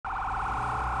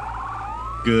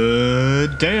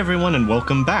Good day, everyone, and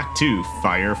welcome back to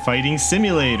Firefighting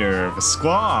Simulator of a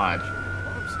Squad.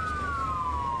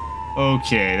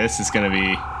 Okay, this is gonna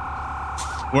be...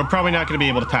 We're probably not gonna be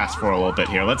able to pass for a little bit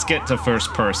here. Let's get to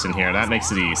first person here. That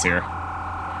makes it easier.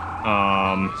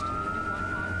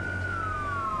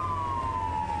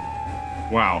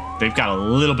 Wow, they've got a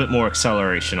little bit more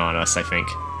acceleration on us, I think.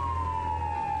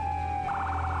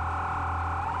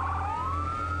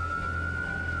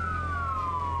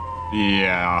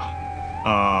 Yeah.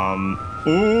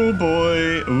 Oh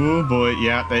boy,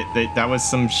 yeah, that was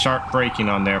some sharp braking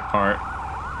on their part.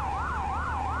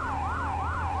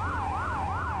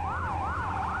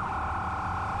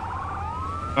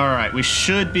 Alright, we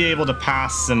should be able to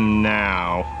pass them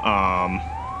now,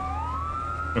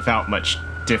 without much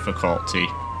difficulty.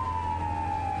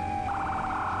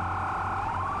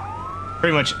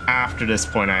 Pretty much after this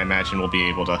point, I imagine we'll be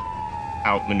able to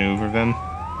outmaneuver them.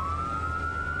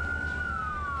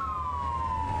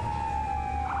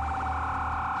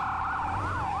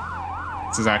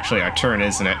 This is actually our turn,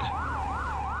 isn't it?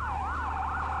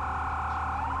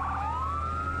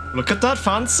 Look at that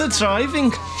fancy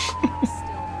driving!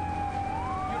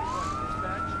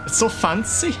 It's so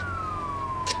fancy!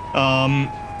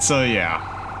 So yeah.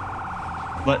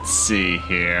 Let's see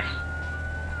here.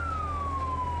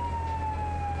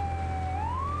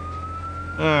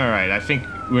 Alright, I think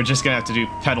we're just gonna have to do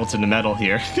pedal to the metal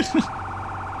here.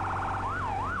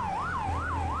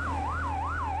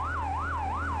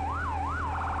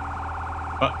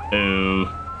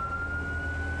 Uh-oh.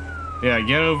 Yeah,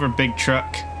 get over, big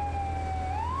truck.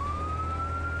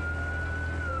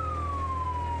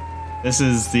 This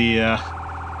is the,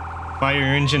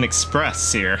 Fire Engine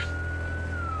Express here.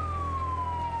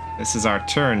 This is our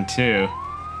turn, too.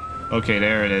 Okay,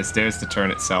 there it is. There's the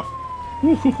turn itself.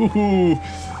 I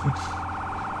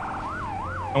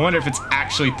wonder if it's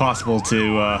actually possible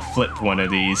to, flip one of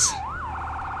these,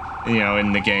 you know,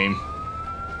 in the game.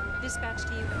 Dispatch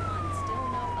to Unit 1. Still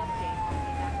no update on the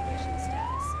evacuation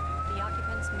status. The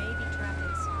occupants may be trapped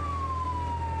inside.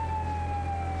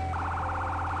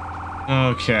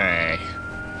 Okay.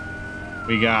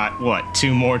 We got, what,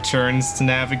 2 more turns to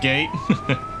navigate?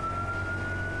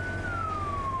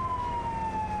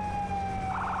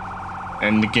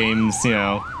 And the game's, you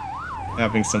know,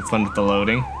 having some fun with the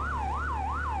loading.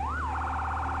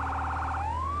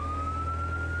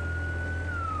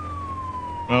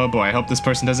 Oh boy, I hope this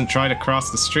person doesn't try to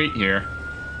cross the street here.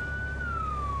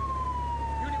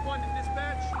 Unit 1 to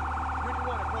dispatch. Unit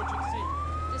 1 approaching scene.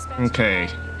 Dispatch Okay.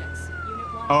 to all units.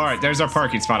 Unit 1 Alright, there's our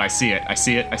parking spot. I see it. I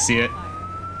see it. I see it.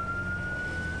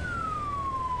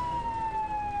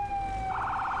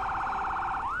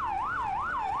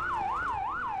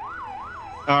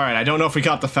 Alright, I don't know if we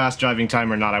got the fast driving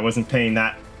time or not. I wasn't paying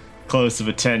that close of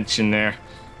attention there.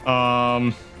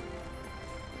 You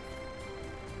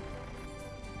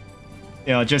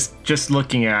know, just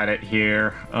looking at it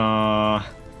here.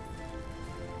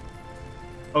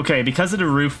 Okay, because of the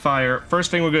roof fire,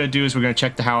 first thing we're going to do is we're going to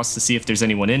check the house to see if there's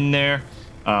anyone in there.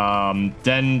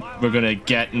 Then we're going to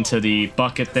get into the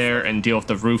bucket there and deal with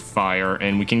the roof fire,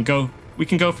 and we can go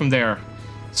from there.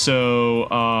 So,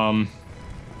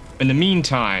 in the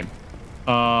meantime,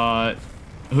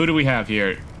 who do we have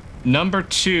here? Number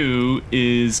 2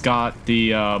 is got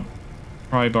the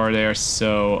pry bar there,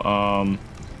 so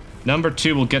number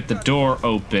 2 will get the door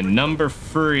open. Number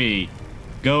 3,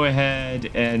 go ahead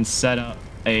and set up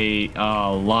a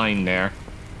line there.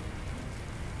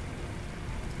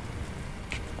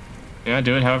 Yeah,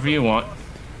 do it however you want.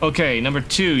 Okay, number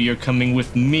 2, you're coming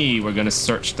with me. We're gonna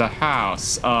search the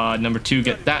house. Number 2,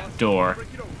 get that door.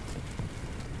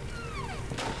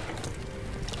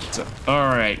 So,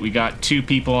 alright, we got 2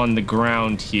 people on the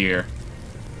ground here.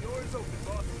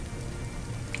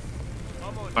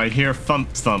 I hear thump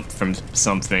thump from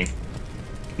something.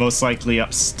 Most likely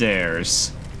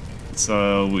upstairs.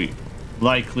 So we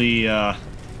likely,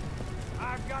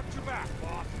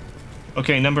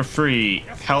 Okay, number 3,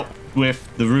 help with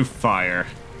the roof fire.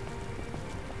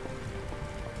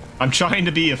 I'm trying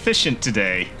to be efficient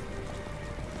today.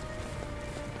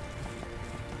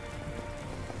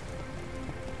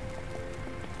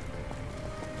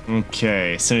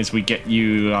 Okay, as soon as we get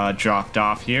you dropped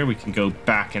off here, we can go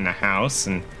back in the house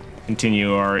and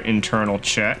continue our internal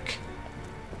check.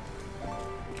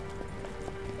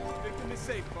 Victim is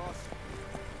safe, boss.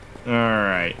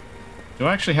 Alright. Do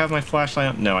I actually have my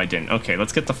flashlight on? No, I didn't. Okay,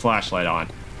 let's get the flashlight on.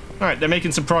 Alright, they're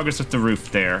making some progress with the roof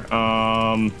there.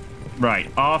 Right.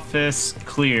 Office,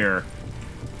 clear.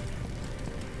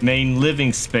 Main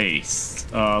living space.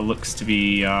 Looks to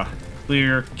be,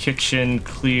 clear. Kitchen,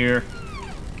 clear.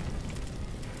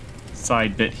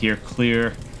 Side bit here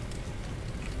clear.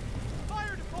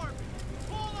 Fire department,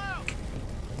 fall out.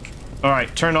 All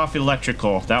right, turn off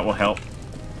electrical. That will help.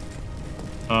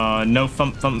 No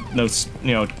no,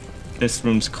 you know, this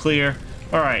room's clear.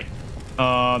 All right,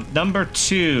 number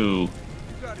 2.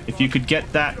 If you could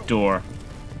get that door.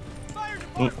 Fire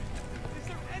department, is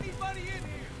there anybody in here?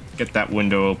 Get that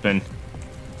window open.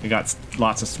 We got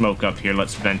lots of smoke up here.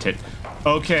 Let's vent it.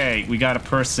 Okay, we got a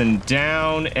person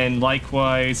down, and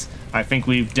likewise, I think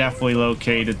we've definitely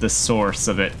located the source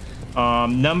of it.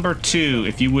 Number 2,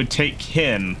 if you would take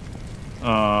him.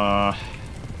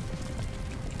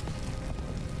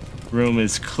 Room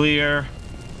is clear.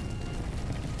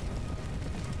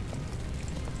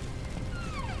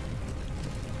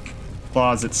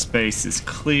 Closet space is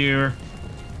clear.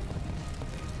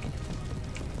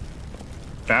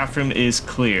 Bathroom is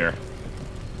clear.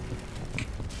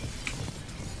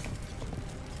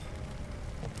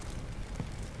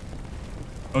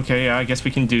 Okay, yeah, I guess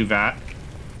we can do that.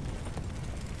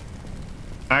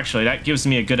 Actually, that gives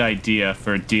me a good idea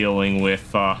for dealing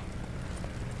with, I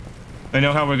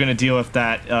know how we're going to deal with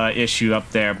that issue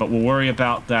up there, but we'll worry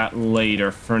about that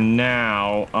later. For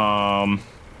now,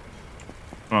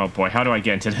 oh boy, how do I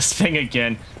get into this thing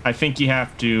again? I think you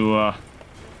have to,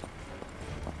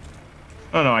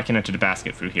 oh no, I can enter the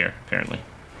basket through here, apparently.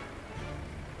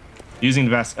 Using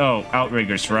the basket, oh,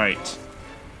 outriggers, right.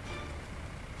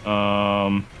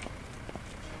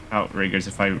 Outriggers,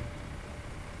 if I...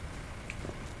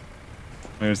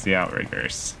 Where's the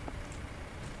outriggers?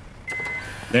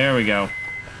 There we go.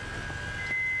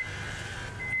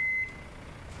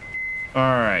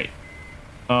 Alright.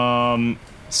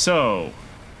 So...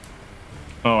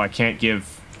 Oh, I can't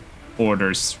give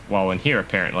orders while in here,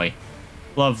 apparently.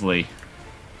 Lovely.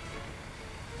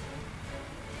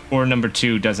 Or number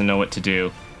 2 doesn't know what to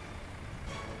do.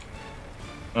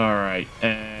 Alright,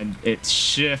 and it's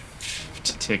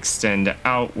shift to extend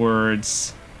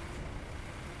outwards.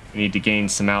 We need to gain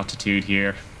some altitude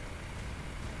here.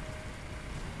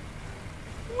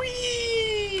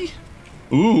 Whee!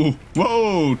 Ooh,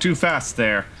 whoa, too fast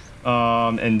there.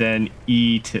 And then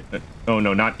E to, oh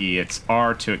no, not E, it's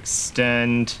R to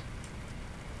extend.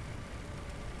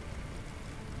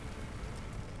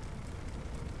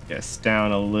 Yes,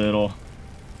 down a little.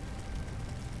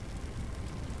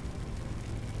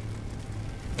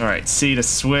 All right, C to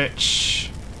switch.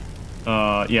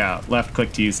 Yeah, left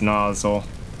click to use nozzle.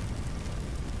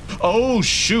 Oh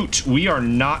shoot, we are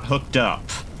not hooked up.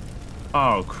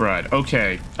 Oh crud.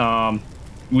 Okay,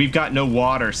 we've got no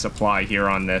water supply here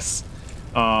on this.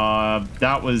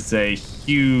 That was a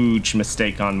huge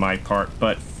mistake on my part,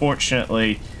 but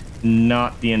fortunately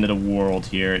not the end of the world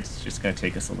here. It's just gonna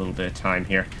take us a little bit of time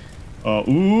here.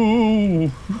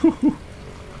 Ooh.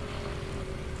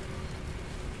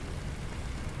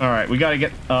 Alright, we gotta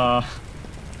get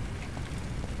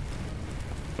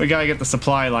the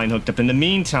supply line hooked up. In the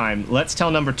meantime, let's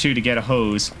tell number 2 to get a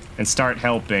hose and start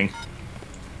helping.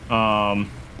 Yeah,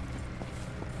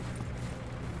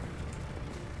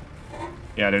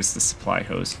 there's the supply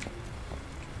hose.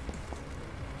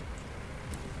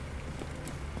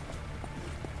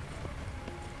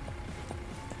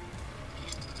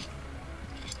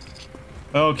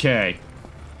 Okay.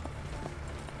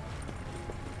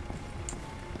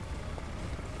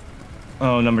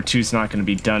 Oh, number 2's not going to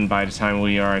be done by the time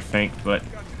we are, I think, but...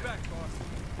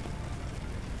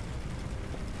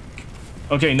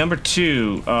 Okay, number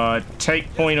 2,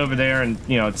 take point over there and,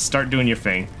 you know, start doing your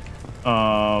thing.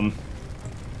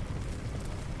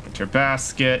 Enter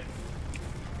basket.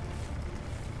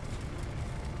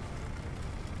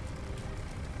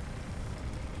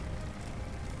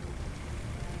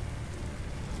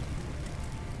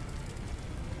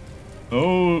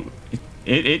 Oh,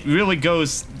 it really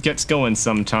gets going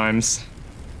sometimes.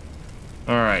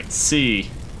 Alright, C.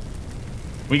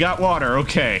 We got water,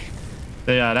 okay.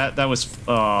 Yeah, that was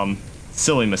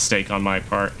silly mistake on my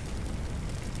part.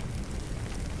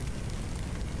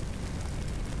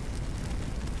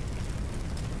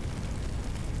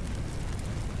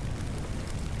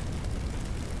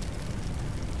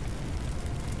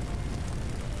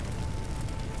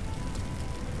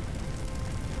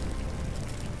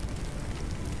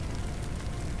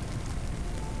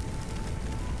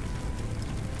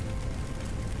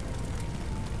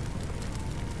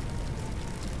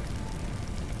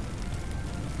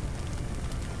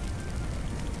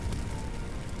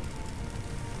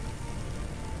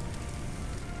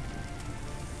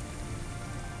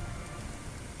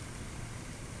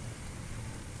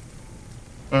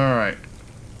 Alright.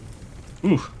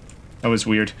 Ooh, that was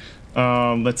weird.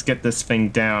 Let's get this thing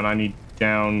down. I need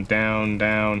down, down,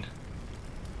 down.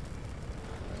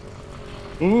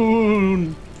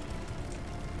 Ooh.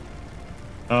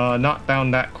 Not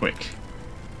down that quick.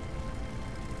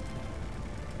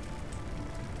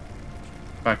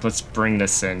 In fact, let's bring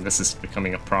this in. This is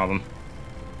becoming a problem.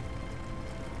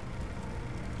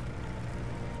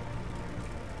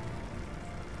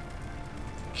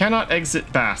 Cannot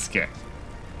exit basket.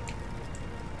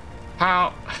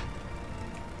 How?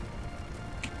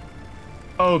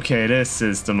 Okay, this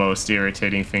is the most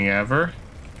irritating thing ever.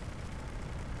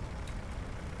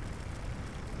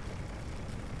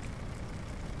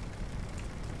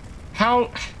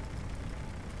 How?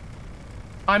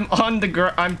 I'm on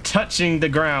the I'm touching the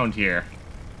ground here.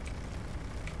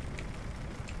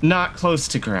 Not close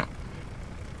to ground.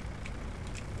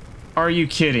 Are you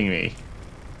kidding me?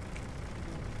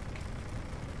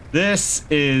 This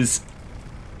is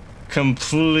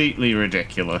completely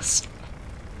ridiculous.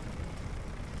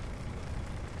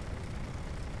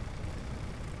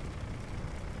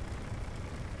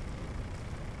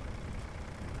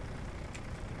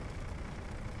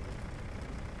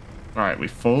 Alright, we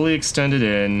fully extended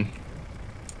in.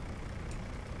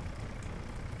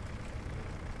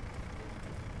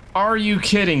 Are you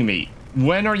kidding me?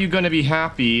 When are you going to be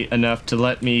happy enough to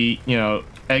let me, you know,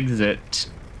 exit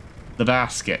the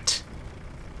basket?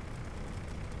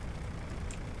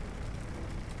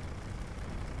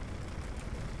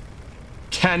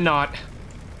 Cannot.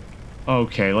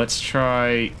 Okay, let's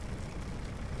try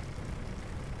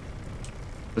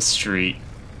the street.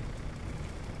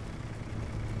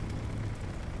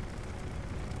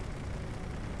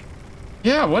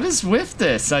 Yeah, what is with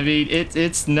this? I mean,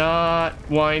 it's not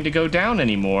wanting to go down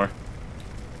anymore.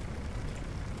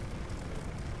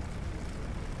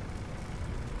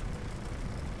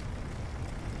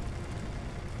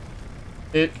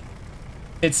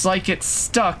 It's like it's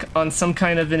stuck on some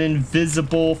kind of an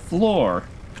invisible floor.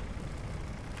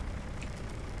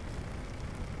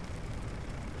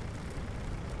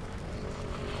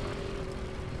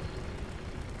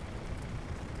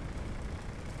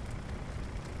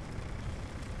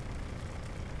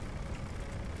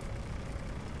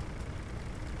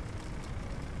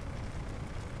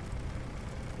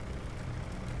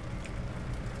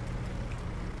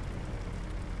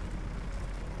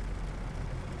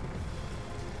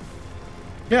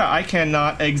 Yeah, I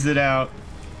cannot exit out.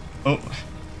 Oh.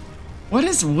 What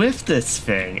is with this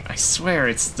thing? I swear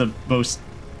it's the most...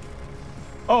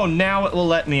 Oh, now it will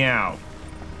let me out.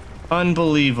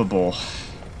 Unbelievable.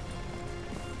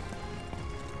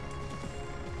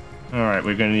 Alright,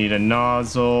 we're gonna need a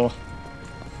nozzle.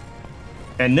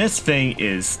 And this thing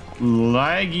is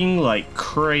lagging like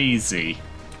crazy.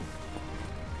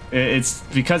 It's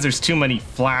because there's too many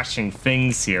flashing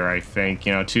things here, I think.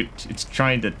 You know, it's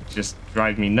trying to just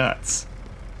drive me nuts.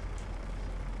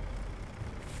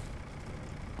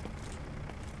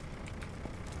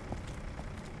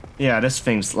 Yeah, this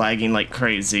thing's lagging like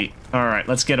crazy. Alright,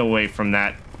 let's get away from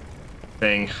that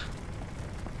thing.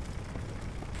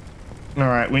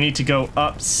 Alright, we need to go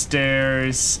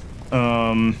upstairs.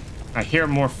 I hear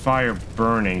more fire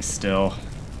burning still.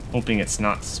 Hoping it's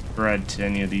not spread to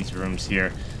any of these rooms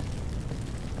here.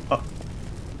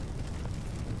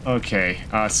 Okay,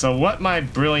 so what my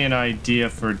brilliant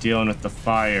idea for dealing with the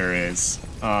fire is,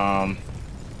 I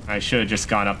should have just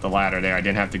gone up the ladder there. I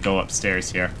didn't have to go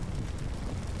upstairs here.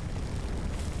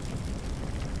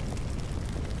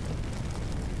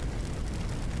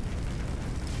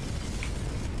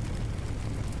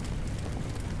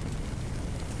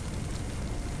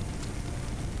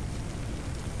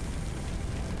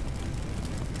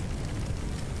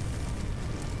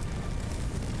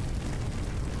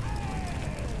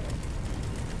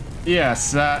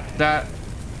 Yes, that...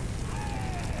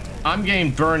 I'm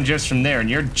getting burned just from there, and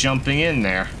you're jumping in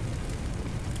there.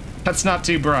 That's not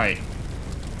too bright.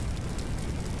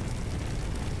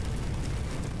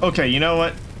 Okay, you know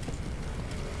what?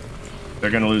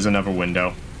 They're gonna lose another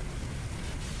window.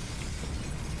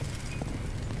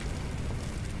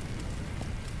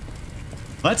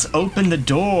 Let's open the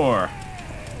door.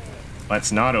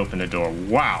 Let's not open the door.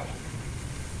 Wow.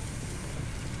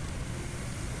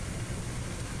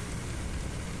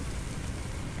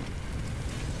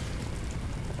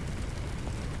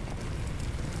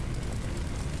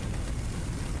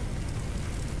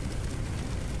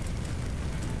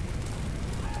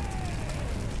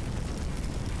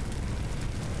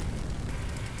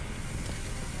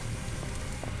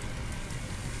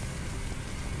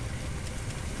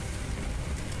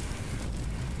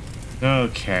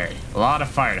 Okay, a lot of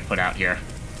fire to put out here.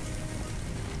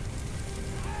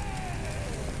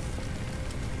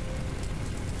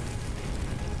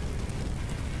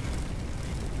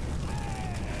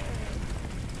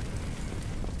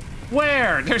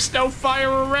 Where? There's no fire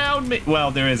around me.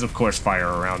 Well, there is, of course, fire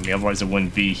around me. Otherwise, it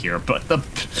wouldn't be here. But the...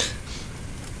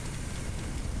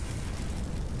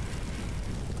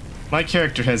 My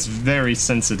character has very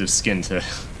sensitive skin to...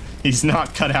 He's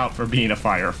not cut out for being a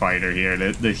firefighter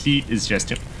here. The heat is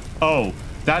just... Oh,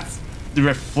 that's the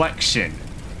reflection.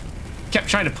 Kept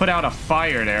trying to put out a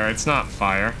fire there. It's not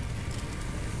fire.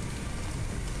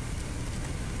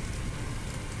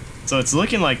 So it's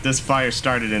looking like this fire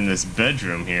started in this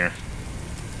bedroom here.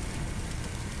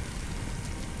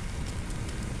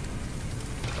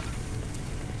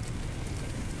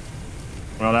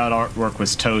 Well, that artwork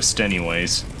was toast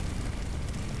anyways.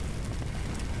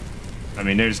 I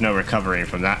mean, there's no recovering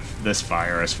from this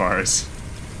fire as far as...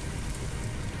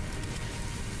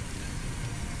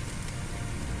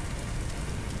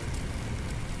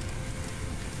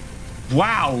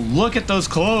 Wow, look at those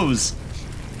clothes!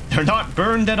 They're not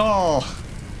burned at all!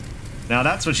 Now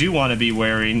that's what you want to be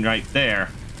wearing right there.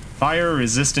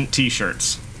 Fire-resistant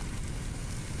t-shirts.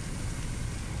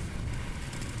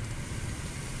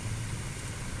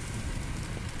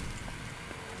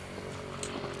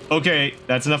 Okay,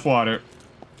 that's enough water.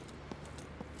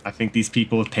 I think these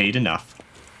people have paid enough.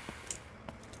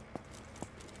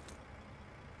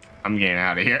 I'm getting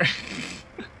out of here.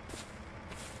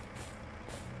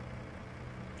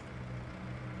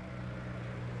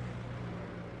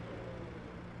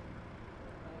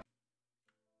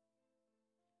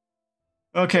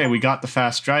 Okay, we got the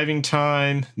fast driving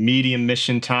time, medium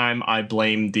mission time. I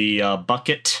blame the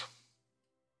bucket.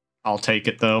 I'll take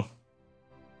it though.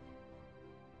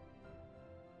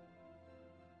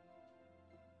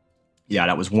 Yeah,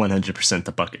 that was 100%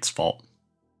 the bucket's fault.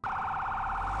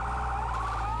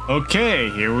 Okay,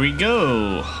 here we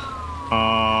go.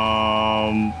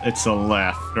 It's a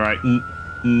left, right?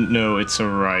 No, it's a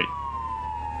right.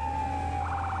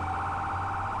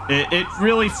 It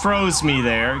really froze me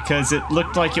there because it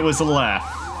looked like it was a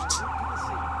left.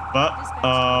 But,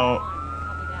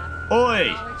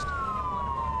 oi!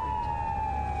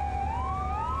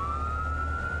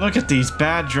 Look at these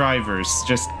bad drivers,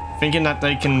 just thinking that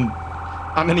they can...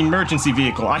 I'm an emergency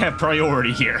vehicle, I have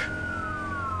priority here.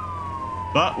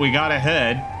 But we got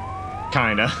ahead,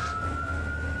 kinda.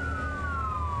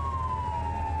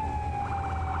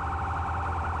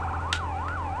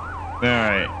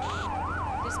 Alright.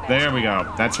 There we go.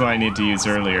 That's what I need to use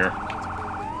earlier.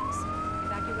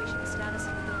 Evacuation status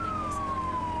of the building is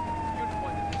unknown. Unit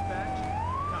 1 to dispatch.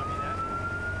 Copy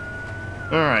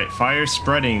that. Alright, fire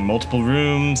spreading, multiple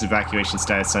rooms, evacuation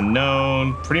status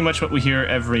unknown. Pretty much what we hear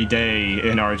every day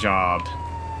in our job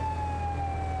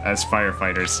as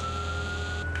firefighters.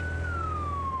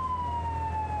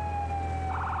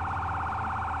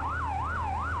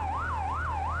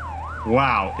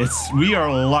 Wow, we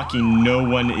are lucky no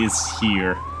one is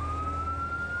here.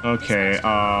 Okay,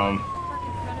 wow,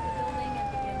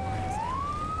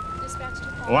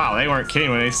 they weren't kidding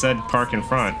when they said park in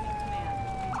front.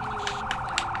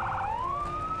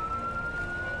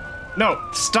 No,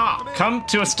 stop! Come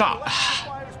to a stop!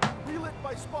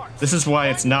 This is why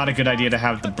it's not a good idea to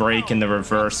have the brake and the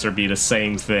reverse or be the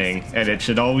same thing. And it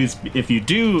should always be, if you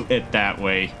do it that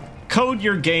way, code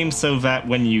your game so that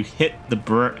when you hit the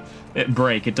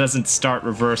brake, it doesn't start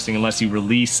reversing unless you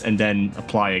release and then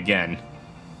apply again.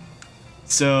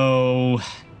 So,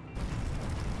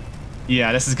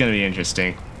 yeah, this is going to be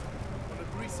interesting. On the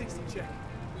 360 check,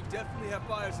 we definitely have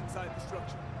fires inside the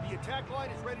structure. The attack line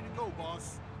is ready to go,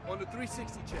 boss. On the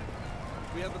 360 check,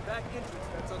 we have a back entrance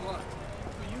that's unlocked.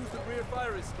 If we use the rear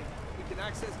fire escape, we can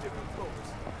access different floors.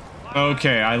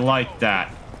 Okay, I like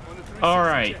that. On the 360 All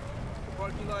right. check, the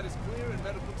parking lot is clear and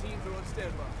medical teams are on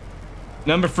standby.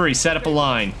 Number 3, set up a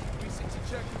line. 360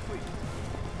 check complete.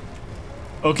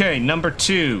 Okay, number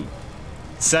 2,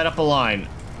 set up a line.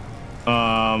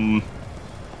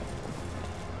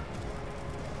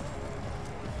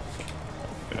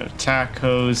 Attack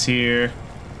hose here.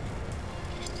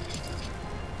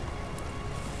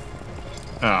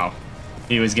 Oh,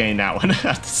 he was getting that one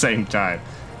at the same time.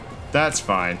 That's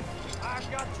fine.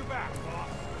 I've got your back, boss.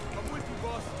 I'm with you,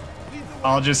 boss. Lead the way.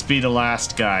 I'll just be the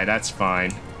last guy. That's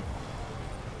fine.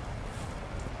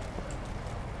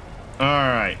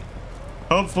 Alright.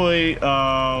 Hopefully,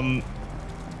 alright,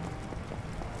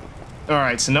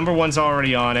 so number 1's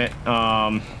already on it.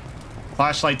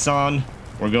 Flashlight's on.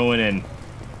 We're going in.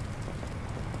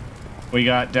 We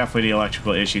got definitely the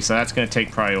electrical issue, so that's going to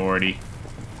take priority.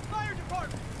 Fire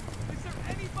department! Is there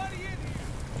anybody in here?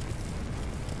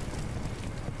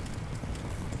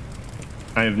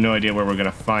 I have no idea where we're going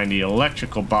to find the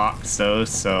electrical box, though,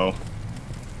 so...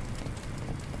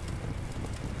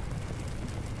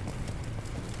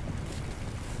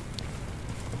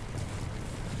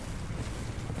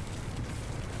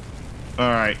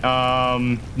 Alright,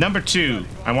 number 2.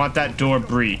 I want that door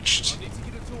breached.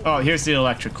 Oh, here's the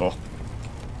electrical.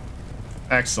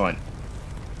 Excellent.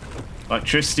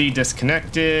 Electricity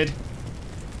disconnected.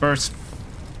 First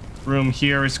room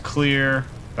here is clear.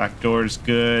 Back door is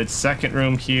good. Second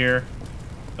room here.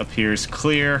 Up here is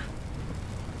clear.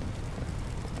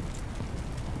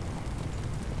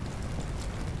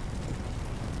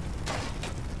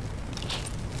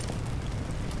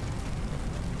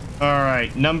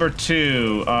 Alright, number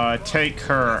 2. Take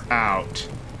her out.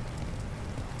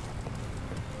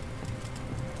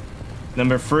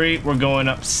 Number 3, we're going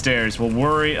upstairs. We'll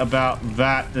worry about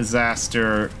that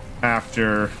disaster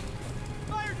after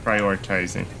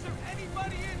prioritizing.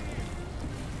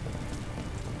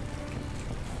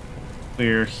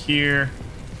 Clear here.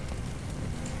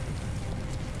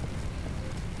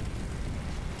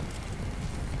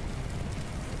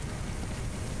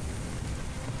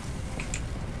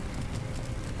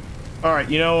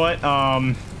 Alright, you know what?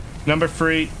 Number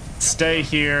 3, stay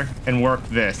here and work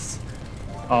this.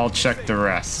 I'll check the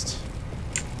rest.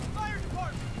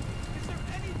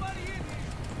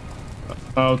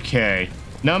 Okay.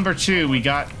 Number 2, we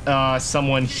got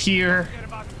someone here.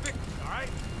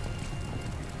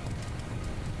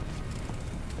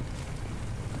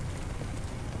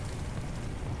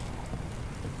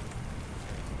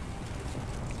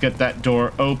 Get that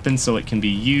door open so it can be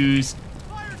used.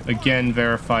 Again,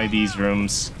 verify these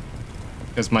rooms.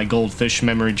 Because my goldfish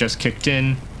memory just kicked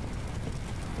in.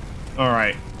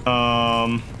 Alright,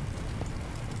 we're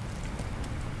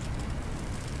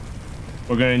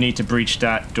gonna need to breach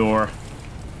that door.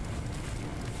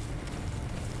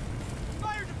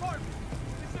 Fire department!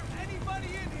 Is there anybody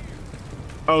in here?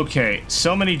 Okay,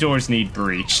 so many doors need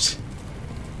breached.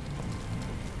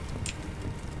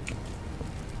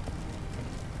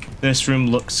 This room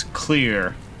looks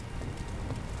clear.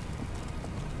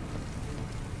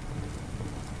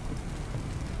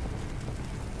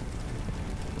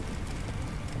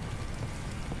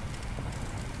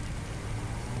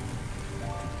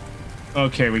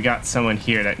 Okay, we got someone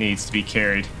here that needs to be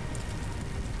carried.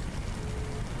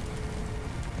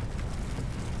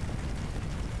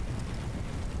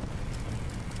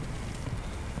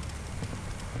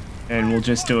 And we'll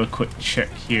just do a quick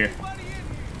check here.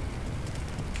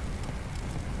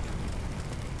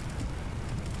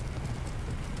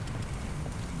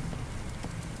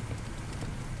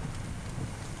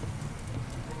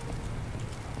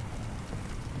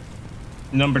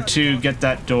 Number 2, get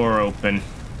that door open.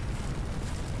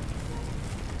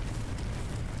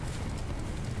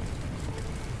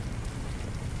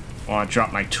 Oh, I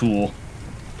dropped my tool.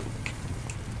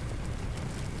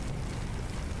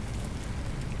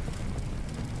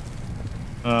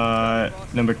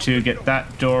 Number 2, get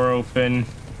that door open.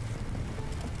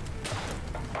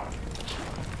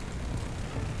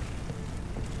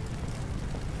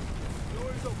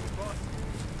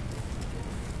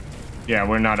 Yeah,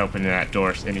 we're not opening that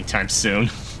door anytime soon.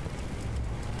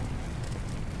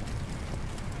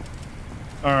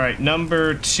 Alright,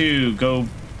 number 2, go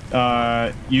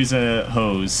use a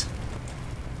hose.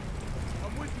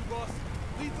 I'm with you, boss.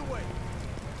 Lead the way.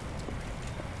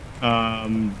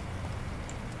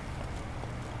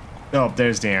 Oh,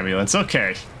 there's the ambulance.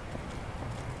 Okay.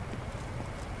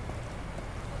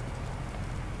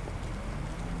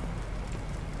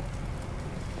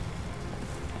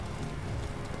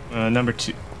 Number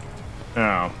 2.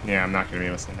 Oh, yeah, I'm not gonna be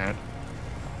listening to that.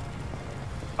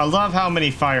 I love how many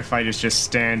firefighters just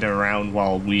stand around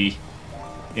while we,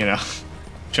 you know,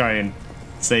 try and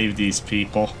save these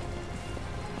people.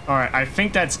 Alright, I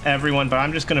think that's everyone, but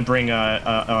I'm just gonna bring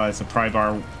a pry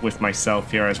bar with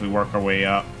myself here as we work our way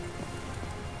up.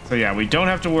 So yeah, we don't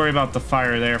have to worry about the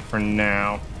fire there for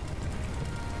now.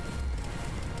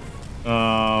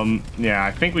 Yeah,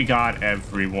 I think we got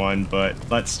everyone, but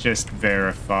let's just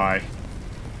verify.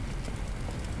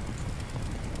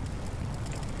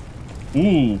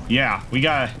 Ooh, yeah, we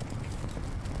gotta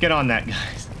get on that,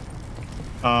 guys.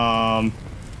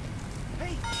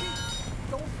 Hey, Chief,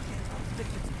 don't forget about the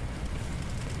victims.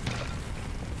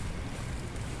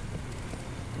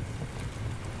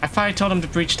 I thought I told him to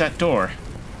breach that door.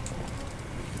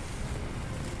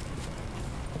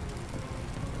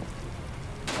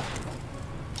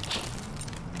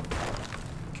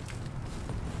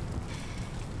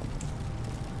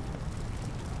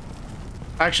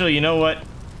 Actually, you know what?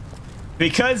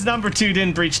 Because number 2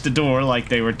 didn't breach the door like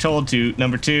they were told to,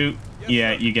 number 2,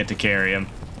 yeah, you get to carry him.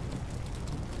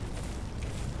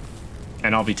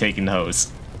 And I'll be taking the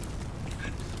hose.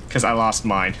 Because I lost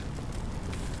mine.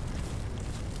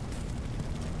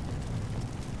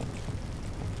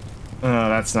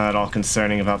 That's not at all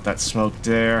concerning about that smoke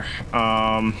there.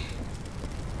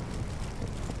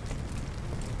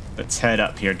 Let's head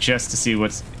up here just to see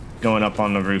what's going up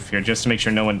on the roof here, just to make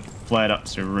sure no one fled up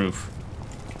to the roof.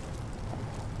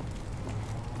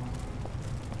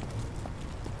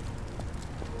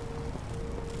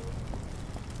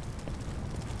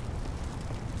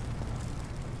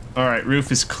 Alright,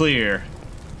 roof is clear.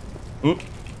 Oop.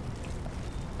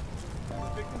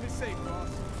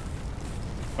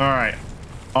 Alright.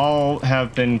 All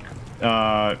have been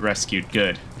rescued.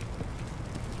 Good.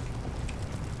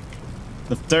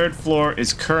 The third floor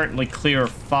is currently clear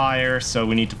of fire, so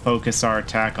we need to focus our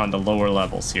attack on the lower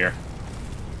levels here.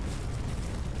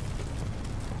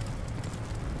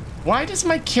 Why does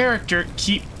my character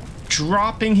keep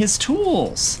dropping his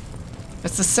tools?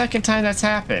 That's the second time that's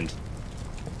happened.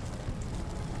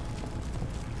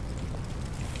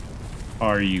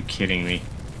 Are you kidding me?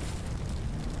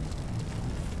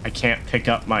 I can't pick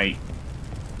up my...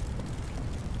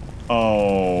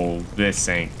 Oh, this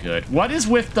ain't good. What is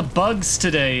with the bugs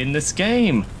today in this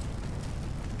game?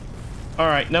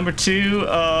 Alright, number 2,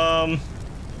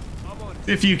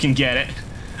 if you can get it.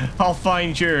 I'll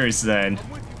find yours then.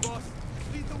 I'm with you, boss.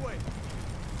 Lead the way.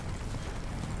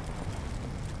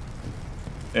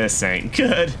 This ain't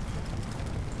good.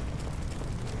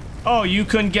 Oh, you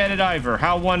couldn't get it either.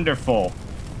 How wonderful.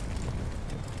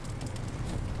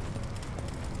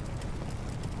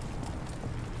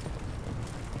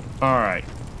 Alright.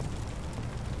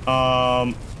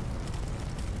 I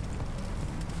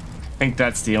think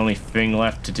that's the only thing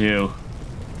left to do.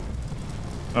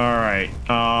 Alright.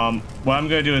 What I'm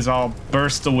gonna do is I'll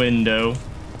burst the window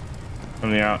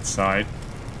from the outside.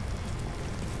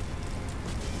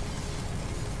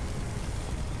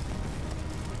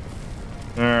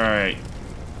 Alright.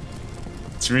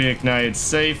 It's reignited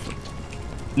safe.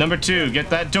 Number 2,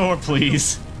 get that door,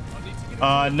 please.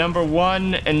 Number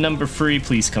 1 and number 3,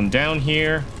 please come down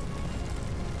here.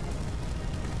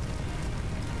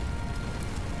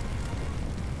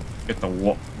 Get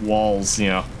the walls, you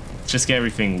know. Just get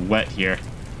everything wet here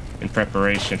in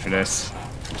preparation for this.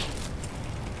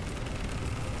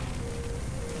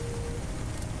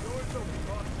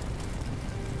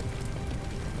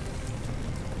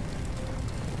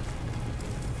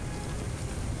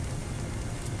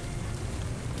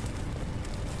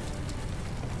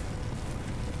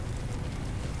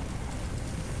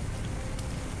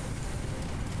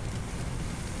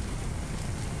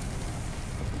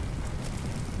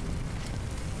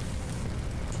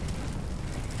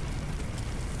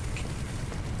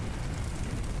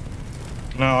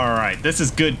 Alright, this is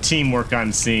good teamwork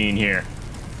I'm seeing here.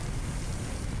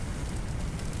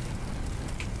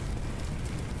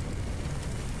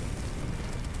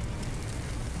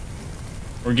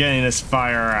 We're getting this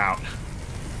fire out.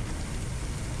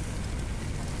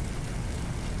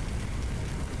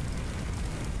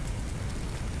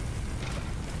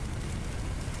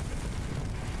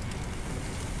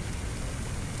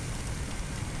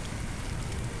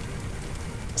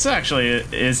 This actually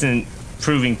isn't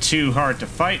proving too hard to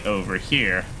fight over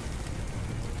here.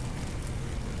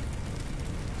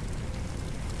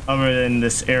 Other than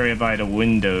this area by the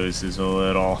windows is a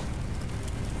little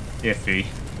iffy.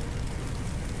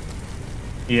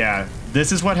 Yeah,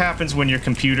 this is what happens when your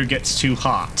computer gets too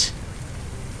hot.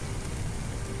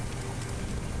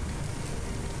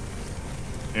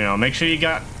 You know, make sure you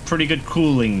got pretty good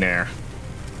cooling there.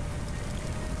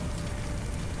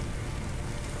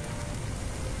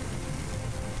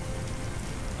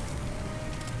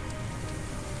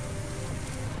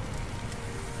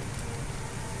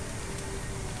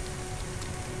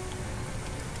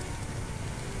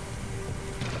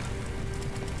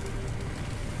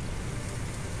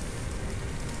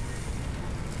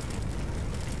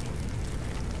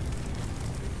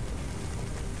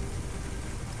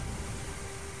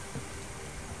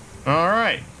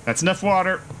 Alright, that's enough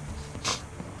water.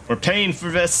 We're paying for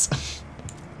this.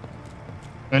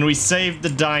 And we saved the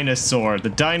dinosaur.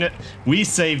 We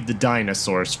saved the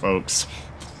dinosaurs, folks.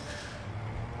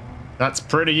 That's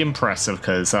pretty impressive,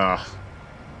 because, well,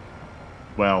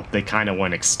 they kind of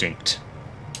went extinct.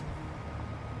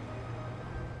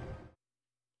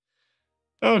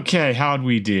 Okay, how'd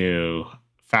we do?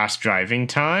 Fast driving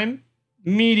time?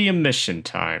 Medium mission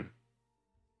time.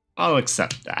 I'll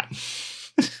accept that.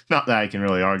 Not that I can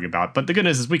really argue about, but the good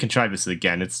news is we can try this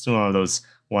again. It's one of those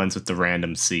ones with the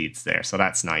random seeds there, so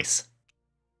that's nice.